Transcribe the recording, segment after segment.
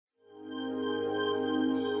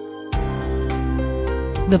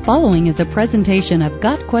The following is a presentation of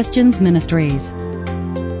Got Questions Ministries.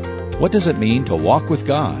 What does it mean to walk with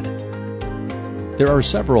God? There are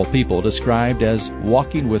several people described as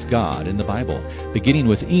walking with God in the Bible, beginning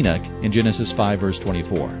with Enoch in Genesis 5 verse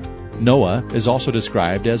 24. Noah is also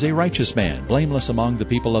described as a righteous man, blameless among the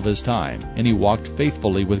people of his time, and he walked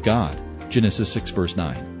faithfully with God, Genesis 6 verse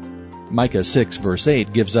 9. Micah 6 verse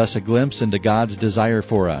 8 gives us a glimpse into God's desire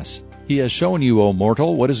for us. He has shown you, O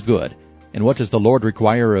mortal, what is good, and what does the Lord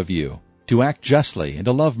require of you? To act justly, and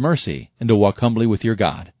to love mercy, and to walk humbly with your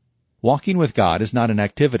God. Walking with God is not an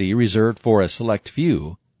activity reserved for a select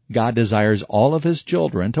few. God desires all of His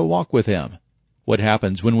children to walk with Him. What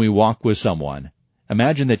happens when we walk with someone?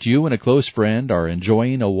 Imagine that you and a close friend are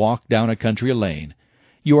enjoying a walk down a country lane.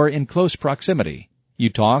 You are in close proximity. You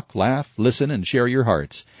talk, laugh, listen, and share your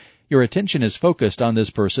hearts. Your attention is focused on this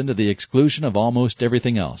person to the exclusion of almost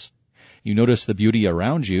everything else. You notice the beauty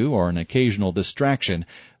around you or an occasional distraction,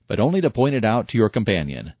 but only to point it out to your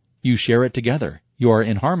companion. You share it together. You are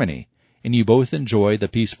in harmony, and you both enjoy the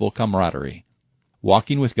peaceful camaraderie.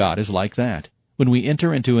 Walking with God is like that. When we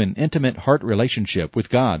enter into an intimate heart relationship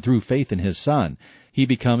with God through faith in His Son, He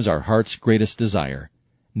becomes our heart's greatest desire.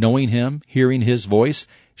 Knowing Him, hearing His voice,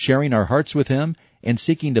 sharing our hearts with Him, and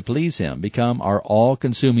seeking to please Him become our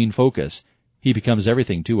all-consuming focus. He becomes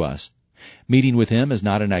everything to us. Meeting with Him is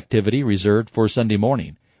not an activity reserved for Sunday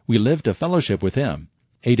morning. We live to fellowship with Him.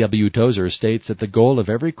 A.W. Tozer states that the goal of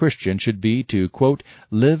every Christian should be to, quote,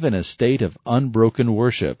 live in a state of unbroken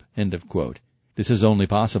worship, end of quote. This is only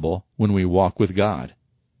possible when we walk with God.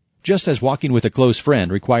 Just as walking with a close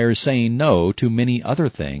friend requires saying no to many other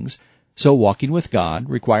things, so walking with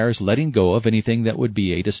God requires letting go of anything that would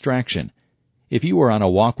be a distraction. If you were on a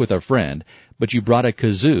walk with a friend, but you brought a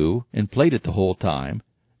kazoo and played it the whole time,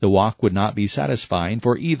 the walk would not be satisfying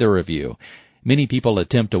for either of you. Many people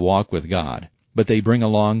attempt to walk with God, but they bring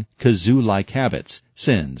along kazoo-like habits,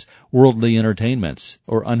 sins, worldly entertainments,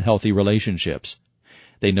 or unhealthy relationships.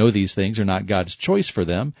 They know these things are not God's choice for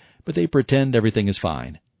them, but they pretend everything is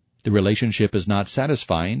fine. The relationship is not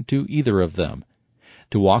satisfying to either of them.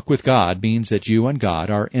 To walk with God means that you and God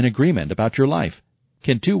are in agreement about your life.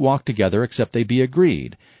 Can two walk together except they be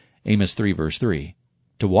agreed? Amos 3 verse 3.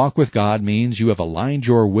 To walk with God means you have aligned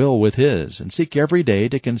your will with His and seek every day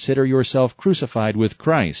to consider yourself crucified with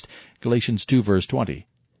Christ, Galatians 2 verse 20.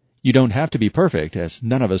 You don't have to be perfect, as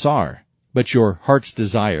none of us are, but your heart's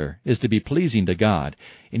desire is to be pleasing to God,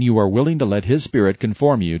 and you are willing to let His Spirit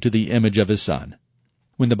conform you to the image of His Son.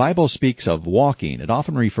 When the Bible speaks of walking, it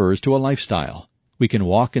often refers to a lifestyle. We can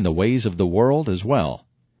walk in the ways of the world as well.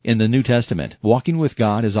 In the New Testament, walking with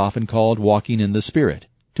God is often called walking in the Spirit.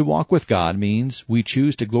 To walk with God means we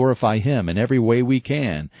choose to glorify Him in every way we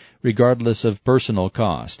can, regardless of personal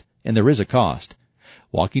cost, and there is a cost.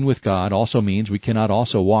 Walking with God also means we cannot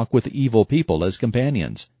also walk with evil people as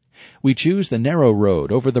companions. We choose the narrow road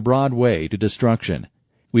over the broad way to destruction.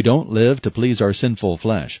 We don't live to please our sinful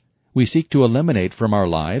flesh. We seek to eliminate from our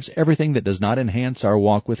lives everything that does not enhance our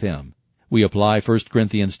walk with Him. We apply 1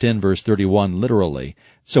 Corinthians 10 verse 31 literally.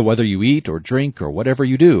 So whether you eat or drink or whatever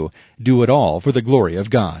you do it all for the glory of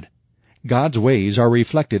God. God's ways are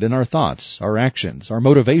reflected in our thoughts, our actions, our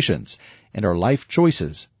motivations, and our life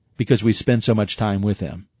choices because we spend so much time with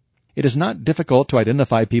Him. It is not difficult to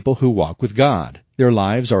identify people who walk with God. Their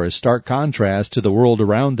lives are a stark contrast to the world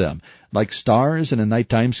around them, like stars in a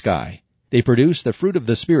nighttime sky. They produce the fruit of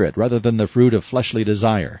the Spirit rather than the fruit of fleshly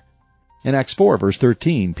desire. In Acts 4 verse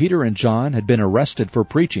 13, Peter and John had been arrested for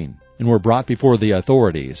preaching and were brought before the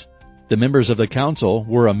authorities. The members of the council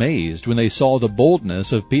were amazed when they saw the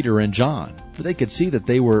boldness of Peter and John, for they could see that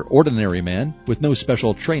they were ordinary men with no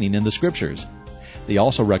special training in the Scriptures. They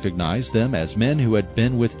also recognized them as men who had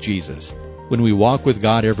been with Jesus. When we walk with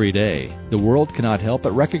God every day, the world cannot help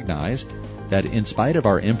but recognize that in spite of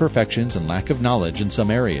our imperfections and lack of knowledge in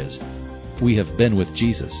some areas, we have been with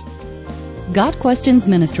Jesus. Got Questions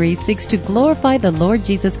Ministry seeks to glorify the Lord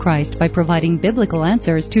Jesus Christ by providing biblical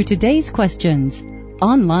answers to today's questions.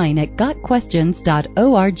 Online at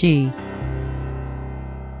GotQuestions.org.